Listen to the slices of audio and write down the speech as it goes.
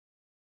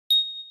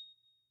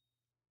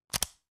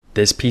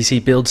This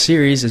PC build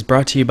series is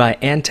brought to you by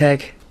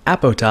Antec,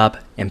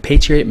 Apotop, and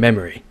Patriot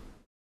Memory.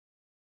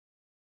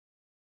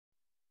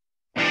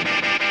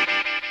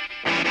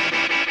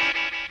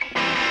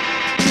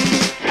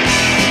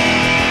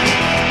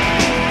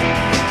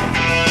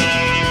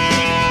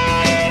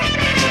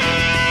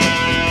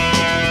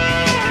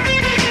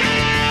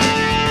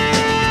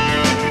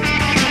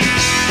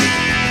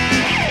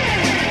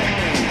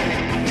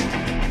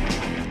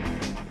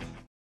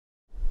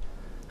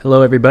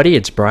 Hello everybody,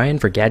 it's Brian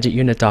for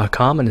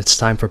GadgetUnit.com, and it's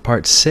time for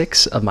part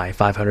 6 of my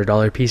 $500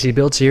 PC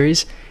build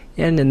series.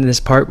 And in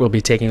this part we'll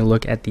be taking a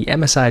look at the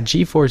MSI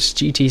GeForce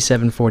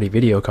GT740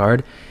 video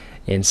card.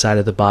 Inside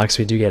of the box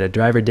we do get a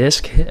driver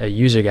disc, a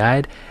user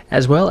guide,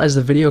 as well as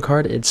the video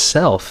card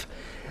itself.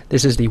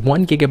 This is the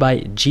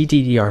 1GB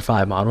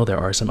GDDR5 model. There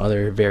are some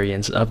other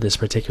variants of this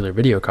particular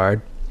video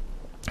card.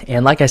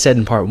 And like I said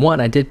in part 1,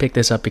 I did pick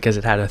this up because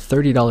it had a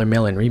 $30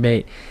 mail-in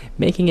rebate,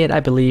 making it, I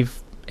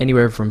believe,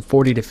 anywhere from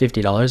 $40 to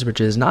 $50, which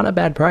is not a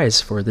bad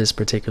price for this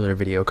particular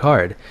video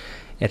card.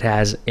 It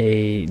has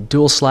a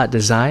dual slot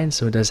design,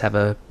 so it does have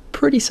a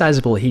pretty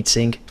sizable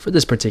heatsink for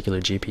this particular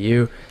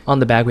GPU. On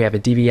the back we have a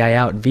DVI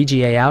out,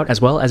 VGA out,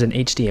 as well as an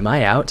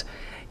HDMI out.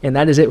 And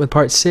that is it with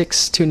part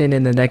 6. Tune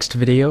in the next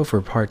video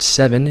for part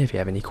 7. If you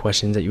have any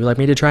questions that you would like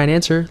me to try and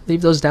answer,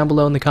 leave those down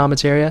below in the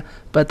comments area.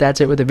 But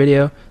that's it with the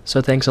video,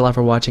 so thanks a lot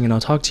for watching, and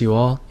I'll talk to you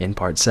all in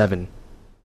part 7.